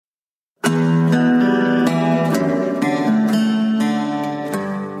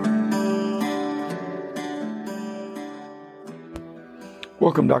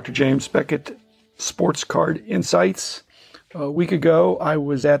Welcome, Dr. James Beckett, Sports Card Insights. A week ago, I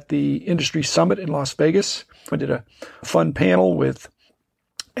was at the Industry Summit in Las Vegas. I did a fun panel with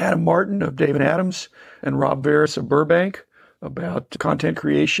Adam Martin of Dave & Adams and Rob Veras of Burbank about content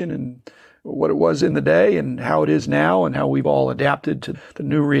creation and what it was in the day and how it is now and how we've all adapted to the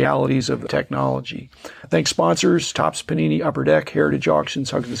new realities of technology. Thanks sponsors, Topps Panini, Upper Deck, Heritage Auctions,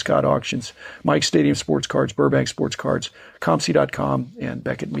 Huggins Scott Auctions, Mike Stadium Sports Cards, Burbank Sports Cards, ComC.com, and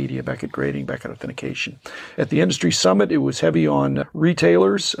Beckett Media, Beckett Grading, Beckett Authentication. At the Industry Summit, it was heavy on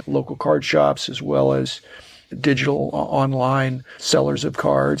retailers, local card shops, as well as digital online sellers of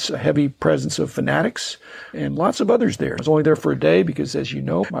cards, a heavy presence of fanatics, and lots of others there. I was only there for a day because, as you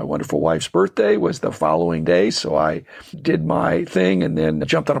know, my wonderful wife's birthday was the following day, so I did my thing and then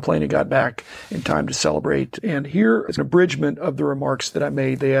jumped on a plane and got back in time to celebrate. And here is an abridgement of the remarks that I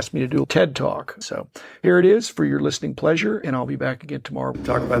made. They asked me to do a TED Talk. So here it is for your listening pleasure, and I'll be back again tomorrow.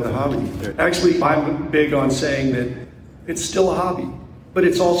 Talk about the hobby. Actually, I'm big on saying that it's still a hobby, but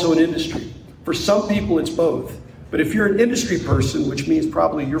it's also an industry. For some people, it's both. But if you're an industry person, which means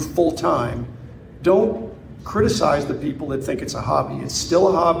probably you're full-time, don't criticize the people that think it's a hobby. It's still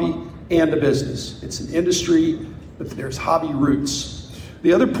a hobby and a business. It's an industry, but there's hobby roots.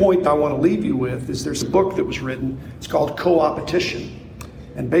 The other point I want to leave you with is there's a book that was written. It's called Co-opetition.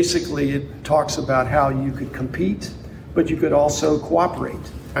 And basically, it talks about how you could compete, but you could also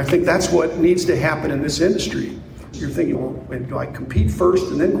cooperate. I think that's what needs to happen in this industry. You're thinking, well, do I compete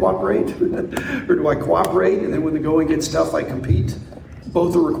first and then cooperate? Or do I cooperate and then when the going gets tough, I compete?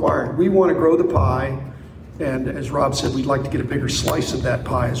 Both are required. We want to grow the pie, and as Rob said, we'd like to get a bigger slice of that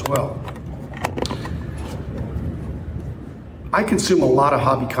pie as well. I consume a lot of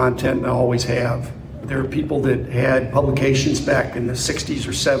hobby content, and I always have. There are people that had publications back in the 60s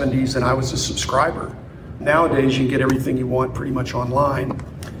or 70s, and I was a subscriber. Nowadays, you can get everything you want pretty much online.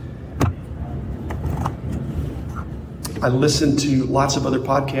 I listened to lots of other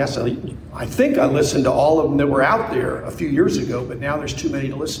podcasts. I think I listened to all of them that were out there a few years ago, but now there's too many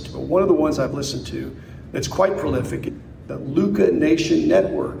to listen to. But one of the ones I've listened to that's quite prolific, the Luca Nation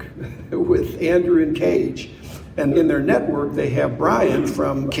Network with Andrew and Cage. And in their network, they have Brian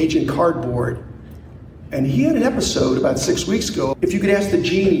from Cajun Cardboard. And he had an episode about 6 weeks ago. If you could ask the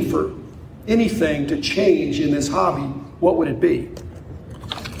genie for anything to change in this hobby, what would it be?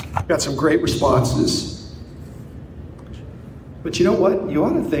 Got some great responses. But you know what? You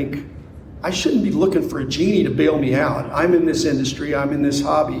ought to think, I shouldn't be looking for a genie to bail me out. I'm in this industry, I'm in this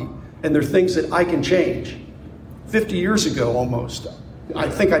hobby, and there are things that I can change. 50 years ago almost, I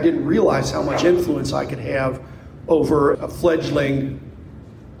think I didn't realize how much influence I could have over a fledgling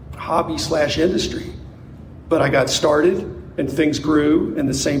hobby/industry. But I got started and things grew, and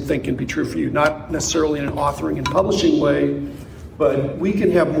the same thing can be true for you. Not necessarily in an authoring and publishing way, but we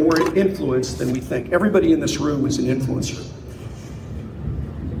can have more influence than we think. Everybody in this room is an influencer.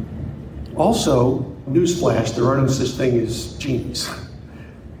 Also, newsflash, there are no such thing as genies.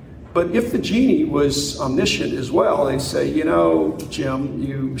 But if the genie was omniscient as well, they'd say, you know, Jim,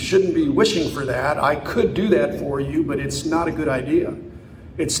 you shouldn't be wishing for that. I could do that for you, but it's not a good idea.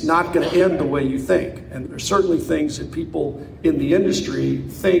 It's not going to end the way you think. And there's certainly things that people in the industry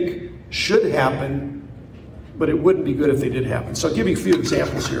think should happen, but it wouldn't be good if they did happen. So I'll give you a few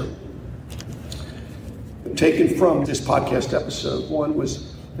examples here. Taken from this podcast episode. One was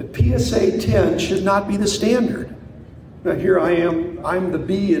that PSA 10 should not be the standard. Now here I am, I'm the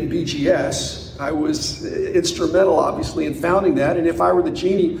B in BGS. I was instrumental, obviously, in founding that, and if I were the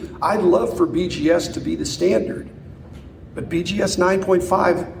genie, I'd love for BGS to be the standard. But BGS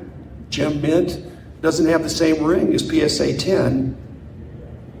 9.5, Gem Mint, doesn't have the same ring as PSA 10,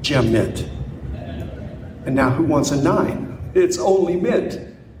 Gem Mint. And now who wants a 9? It's only Mint.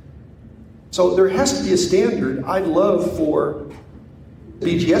 So there has to be a standard. I'd love for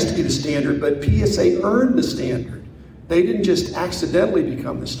BGS to be the standard, but PSA earned the standard. They didn't just accidentally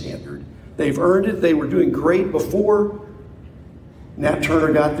become the standard. They've earned it. They were doing great before Nat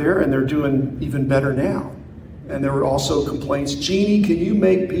Turner got there, and they're doing even better now. And there were also complaints, Genie, can you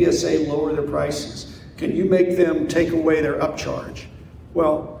make PSA lower their prices? Can you make them take away their upcharge?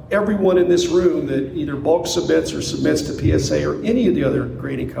 Well, everyone in this room that either bulk submits or submits to PSA or any of the other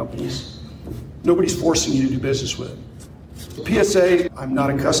grading companies, nobody's forcing you to do business with it. PSA, I'm not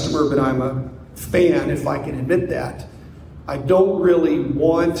a customer, but I'm a fan, if I can admit that. I don't really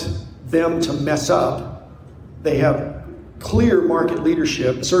want them to mess up. They have clear market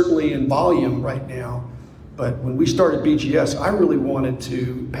leadership, certainly in volume right now. But when we started BGS, I really wanted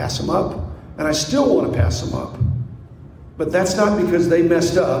to pass them up, and I still want to pass them up. But that's not because they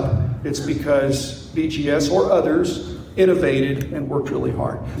messed up. It's because BGS or others innovated and worked really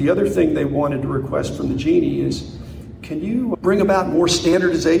hard. The other thing they wanted to request from the Genie is, can you bring about more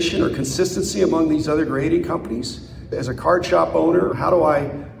standardization or consistency among these other grading companies? As a card shop owner, how do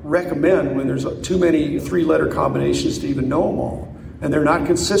I recommend when there's too many three-letter combinations to even know them all? And they're not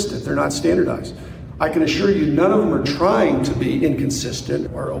consistent, they're not standardized. I can assure you none of them are trying to be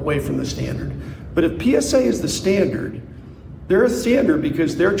inconsistent or away from the standard. But if PSA is the standard, they're a standard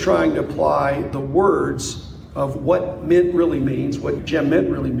because they're trying to apply the words of what mint really means, what gem mint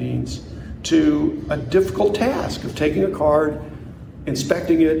really means, to a difficult task of taking a card,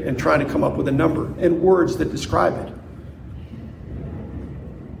 inspecting it, and trying to come up with a number and words that describe it.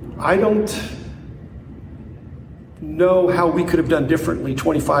 I don't know how we could have done differently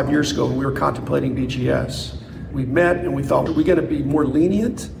 25 years ago when we were contemplating BGS. We met and we thought, are we going to be more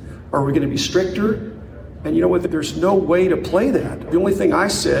lenient? Are we going to be stricter? And you know what? There's no way to play that. The only thing I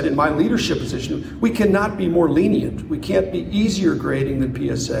said in my leadership position, we cannot be more lenient. We can't be easier grading than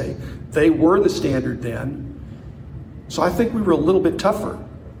PSA. They were the standard then. So I think we were a little bit tougher.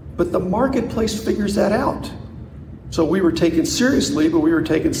 But the marketplace figures that out. So we were taken seriously, but we were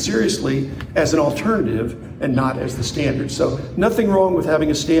taken seriously as an alternative and not as the standard. So nothing wrong with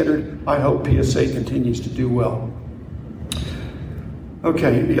having a standard. I hope PSA continues to do well.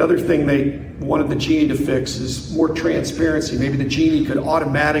 Okay, the other thing they wanted the Genie to fix is more transparency. Maybe the Genie could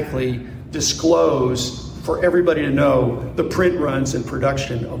automatically disclose for everybody to know the print runs and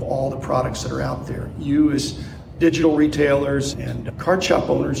production of all the products that are out there. You as digital retailers and card shop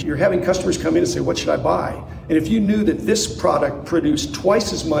owners, you're having customers come in and say, what should I buy? And if you knew that this product produced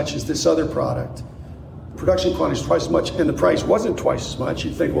twice as much as this other product, production quantity is twice as much, and the price wasn't twice as much,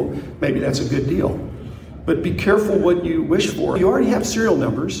 you'd think, well, maybe that's a good deal. But be careful what you wish for. You already have serial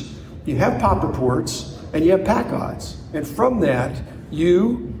numbers, you have pop reports, and you have pack odds. And from that,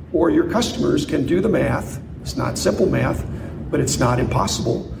 you or your customers can do the math. It's not simple math, but it's not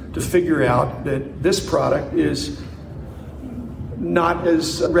impossible to figure out that this product is not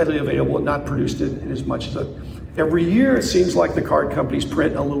as readily available and not produced in as much as every year. It seems like the card companies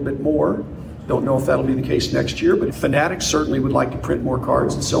print a little bit more. Don't know if that'll be the case next year, but Fanatics certainly would like to print more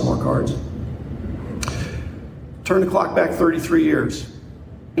cards and sell more cards. Turn the clock back 33 years.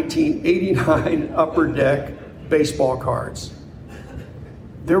 1989 Upper Deck baseball cards.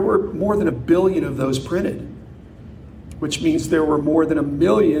 There were more than 1 billion of those printed, which means there were more than 1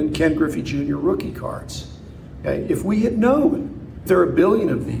 million Ken Griffey Jr. rookie cards. Okay? If we had known there are 1 billion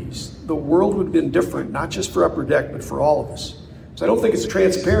of these, the world would have been different, not just for Upper Deck, but for all of us. So I don't think it's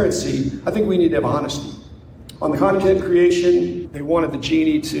transparency. I think we need to have honesty. On the content creation, they wanted the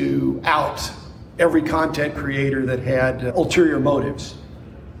Genie to out every content creator that had ulterior motives.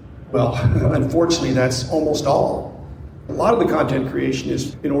 Well, unfortunately, that's almost all. A lot of the content creation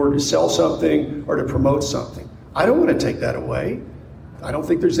is in order to sell something or to promote something. I don't want to take that away. I don't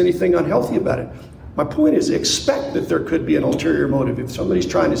think there's anything unhealthy about it. My point is, expect that there could be an ulterior motive. If somebody's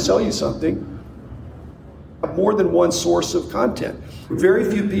trying to sell you something, more than one source of content. Very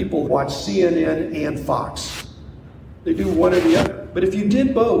few people watch CNN and Fox. They do one or the other. But if you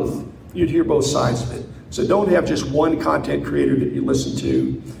did both, you'd hear both sides of it. So don't have just one content creator that you listen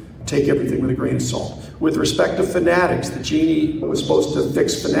to. Take everything with a grain of salt. With respect to Fanatics, the Genie was supposed to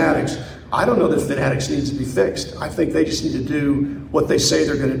fix Fanatics. I don't know that Fanatics needs to be fixed. I think they just need to do what they say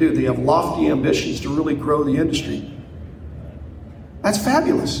they're going to do. They have lofty ambitions to really grow the industry. That's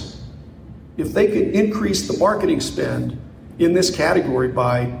fabulous. If they could increase the marketing spend in this category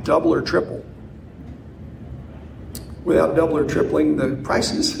by double or triple, without double or tripling the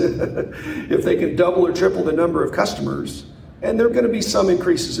prices, if they can double or triple the number of customers, and there are going to be some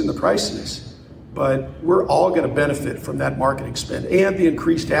increases in the prices, but we're all going to benefit from that marketing spend and the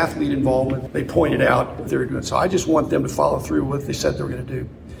increased athlete involvement they pointed out they're doing. So I just want them to follow through with what they said they were going to do.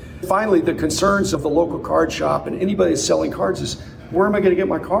 Finally, the concerns of the local card shop and anybody that's selling cards is, where am I going to get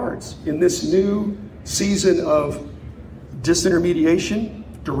my cards? In this new season of disintermediation,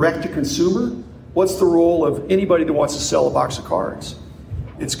 direct to consumer, what's the role of anybody that wants to sell a box of cards?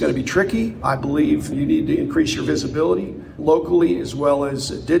 It's going to be tricky. I believe you need to increase your visibility locally as well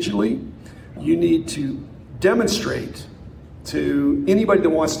as digitally. You need to demonstrate to anybody that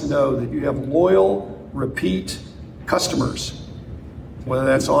wants to know that you have loyal, repeat customers, whether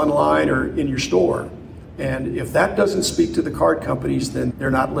that's online or in your store. And if that doesn't speak to the card companies, then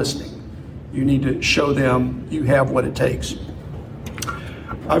they're not listening. You need to show them you have what it takes.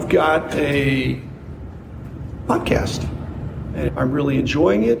 I've got a podcast, and I'm really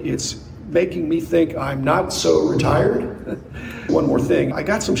enjoying it. It's making me think I'm not so retired. One more thing, I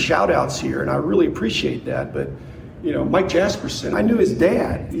got some shout outs here, and I really appreciate that, but Mike Jasperson, I knew his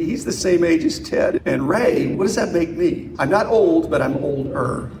dad. He's the same age as Ted. And Ray, what does that make me? I'm not old, but I'm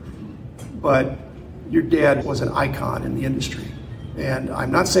older. But your dad was an icon in the industry. And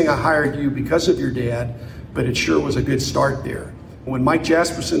I'm not saying I hired you because of your dad, but it sure was a good start there. When Mike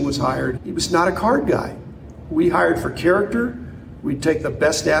Jasperson was hired, he was not a card guy. We hired for character. We'd take the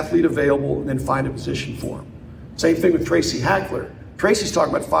best athlete available and then find a position for him. Same thing with Tracy Hackler. Tracy's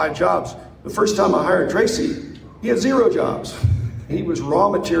talking about 5 jobs. The first time I hired Tracy, he had 0 jobs. He was raw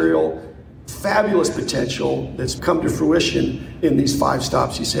material, fabulous potential that's come to fruition in these 5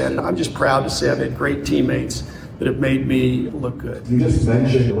 stops he's had. And I'm just proud to say I've had great teammates that have made me look good. You just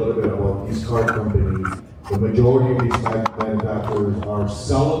mentioned a little bit about these card companies. The majority of these manufacturers are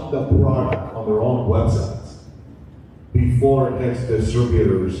selling the product on their own websites before it hits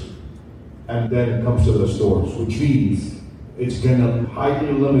distributors, and then it comes to the stores, which means it's going to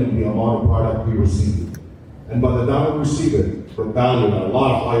highly limit the amount of product we receive. And by the time we receive it, the value is a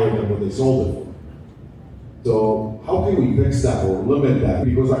lot higher than what they sold it for. So how can we fix that or limit that?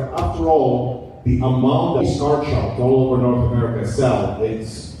 Because after all, the amount that card shops all over North America sell,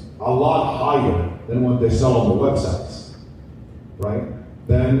 it's a lot higher than what they sell on the websites, right?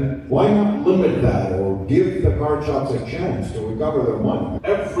 Then why not limit that or give the card shops a chance to recover their money?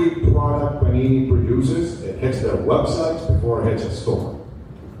 Every product Panini produces, it hits their websites before it hits a store.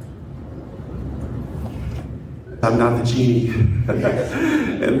 I'm not the genie.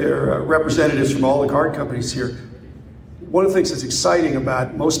 And there are representatives from all the card companies here. One of the things that's exciting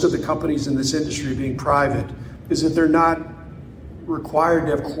about most of the companies in this industry being private is that they're not required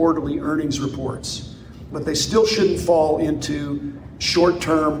to have quarterly earnings reports, but they still shouldn't fall into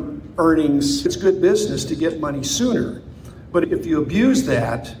short-term earnings. It's good business to get money sooner. But if you abuse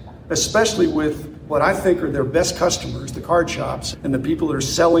that, especially with what I think are their best customers, the card shops, and the people that are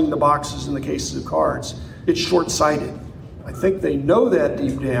selling the boxes and the cases of cards, it's short-sighted. I think they know that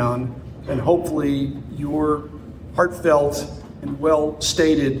deep down, and hopefully your heartfelt and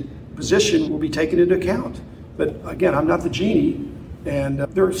well-stated position will be taken into account. But again, I'm not the genie, and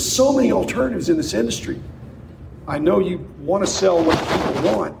there are so many alternatives in this industry. I know you want to sell what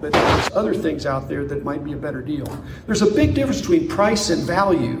people want, but there's other things out there that might be a better deal. There's a big difference between price and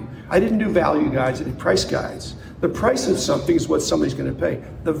value. I didn't do value guides, I did price guides. The price of something is what somebody's going to pay.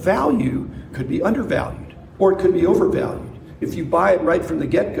 The value could be undervalued, or it could be overvalued. If you buy it right from the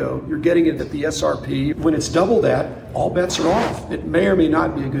get-go, you're getting it at the SRP. When it's double that, all bets are off. It may or may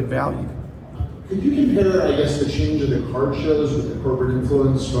not be a good value. Could you compare, I guess, the change of the card shows with the corporate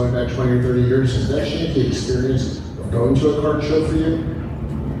influence going back 20 or 30 years? Has that changed the experience of going to a card show for you?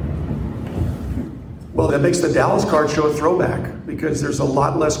 Well, that makes the Dallas Card Show a throwback because there's a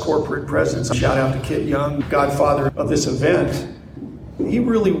lot less corporate presence. Shout out to Kit Young, godfather of this event. He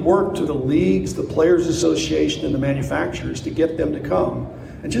really worked to the leagues, the Players Association, and the manufacturers to get them to come.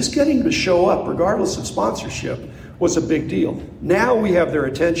 And just getting them to show up, regardless of sponsorship, was a big deal. Now we have their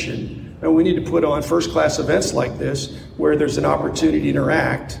attention, and we need to put on first-class events like this where there's an opportunity to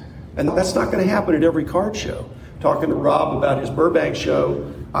interact. And that's not going to happen at every card show. Talking to Rob about his Burbank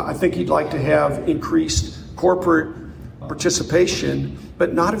show, I think he'd like to have increased corporate participation,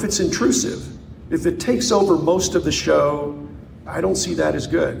 but not if it's intrusive. If it takes over most of the show, I don't see that as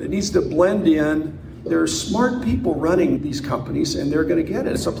good. It needs to blend in. There are smart people running these companies, and they're going to get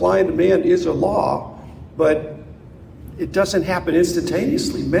it. Supply and demand is a law, but it doesn't happen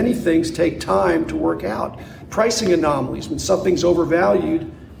instantaneously. Many things take time to work out. Pricing anomalies, when something's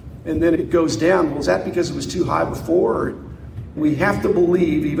overvalued and then it goes down. Well, is that because it was too high before? We have to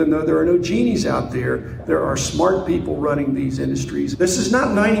believe, even though there are no genies out there, there are smart people running these industries. This is not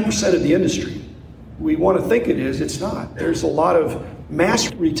 90% of the industry. We want to think it is, it's not. There's a lot of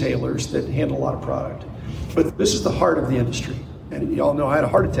mass retailers that handle a lot of product. But this is the heart of the industry. And you all know I had a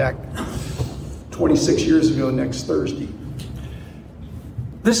heart attack 26 years ago next Thursday.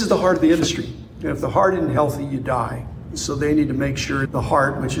 This is the heart of the industry. And if the heart isn't healthy, you die. So they need to make sure the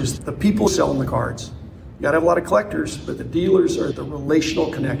heart, which is the people selling the cards. You gotta have a lot of collectors, but the dealers are the relational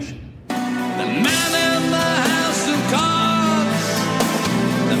connection.